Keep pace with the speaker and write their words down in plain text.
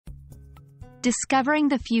Discovering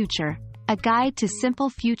the Future, a guide to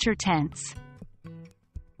simple future tense.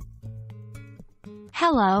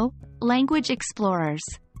 Hello, language explorers.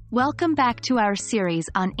 Welcome back to our series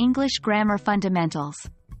on English grammar fundamentals.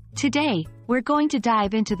 Today, we're going to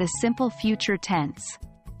dive into the simple future tense.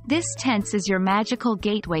 This tense is your magical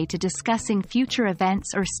gateway to discussing future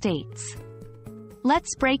events or states.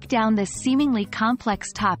 Let's break down this seemingly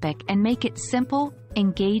complex topic and make it simple,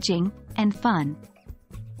 engaging, and fun.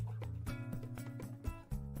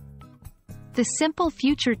 The simple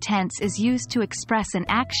future tense is used to express an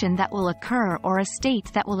action that will occur or a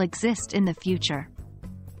state that will exist in the future.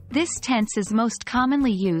 This tense is most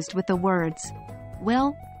commonly used with the words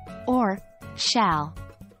will or shall.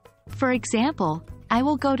 For example, I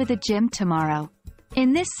will go to the gym tomorrow.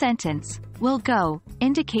 In this sentence, will go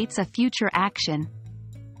indicates a future action.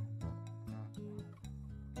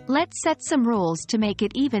 Let's set some rules to make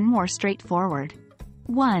it even more straightforward.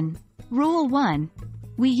 1. Rule 1.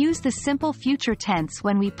 We use the simple future tense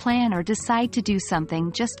when we plan or decide to do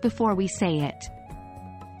something just before we say it.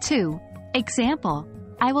 2. Example,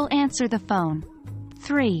 I will answer the phone.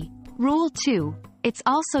 3. Rule 2. It's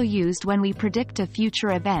also used when we predict a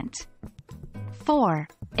future event. 4.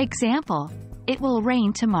 Example, it will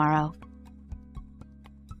rain tomorrow.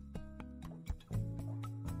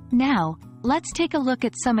 Now, let's take a look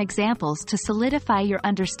at some examples to solidify your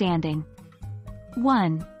understanding.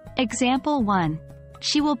 1. Example 1.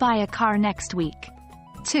 She will buy a car next week.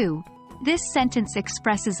 2. This sentence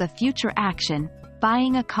expresses a future action,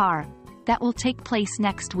 buying a car, that will take place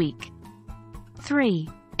next week. 3.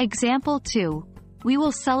 Example 2. We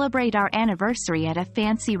will celebrate our anniversary at a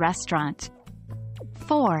fancy restaurant.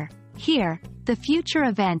 4. Here, the future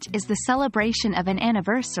event is the celebration of an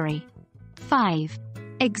anniversary. 5.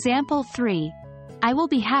 Example 3. I will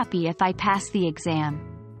be happy if I pass the exam.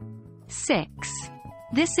 6.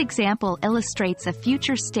 This example illustrates a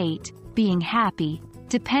future state, being happy,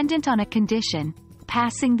 dependent on a condition,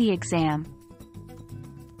 passing the exam.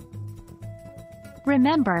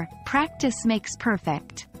 Remember, practice makes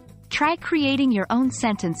perfect. Try creating your own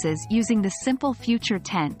sentences using the simple future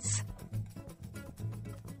tense.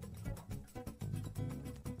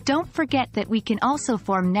 Don't forget that we can also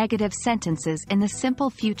form negative sentences in the simple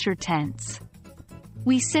future tense.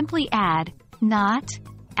 We simply add not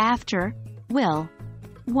after will.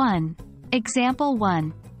 1. Example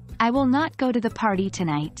 1. I will not go to the party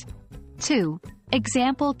tonight. 2.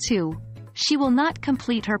 Example 2. She will not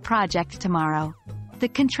complete her project tomorrow. The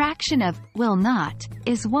contraction of will not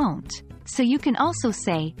is won't, so you can also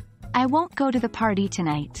say, I won't go to the party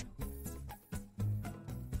tonight.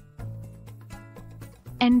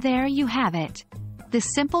 And there you have it. The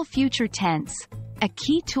simple future tense, a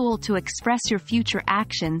key tool to express your future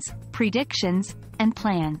actions, predictions, and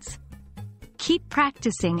plans. Keep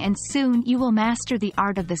practicing and soon you will master the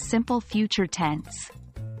art of the simple future tense.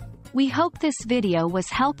 We hope this video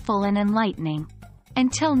was helpful and enlightening.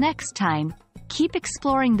 Until next time, keep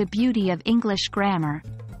exploring the beauty of English grammar.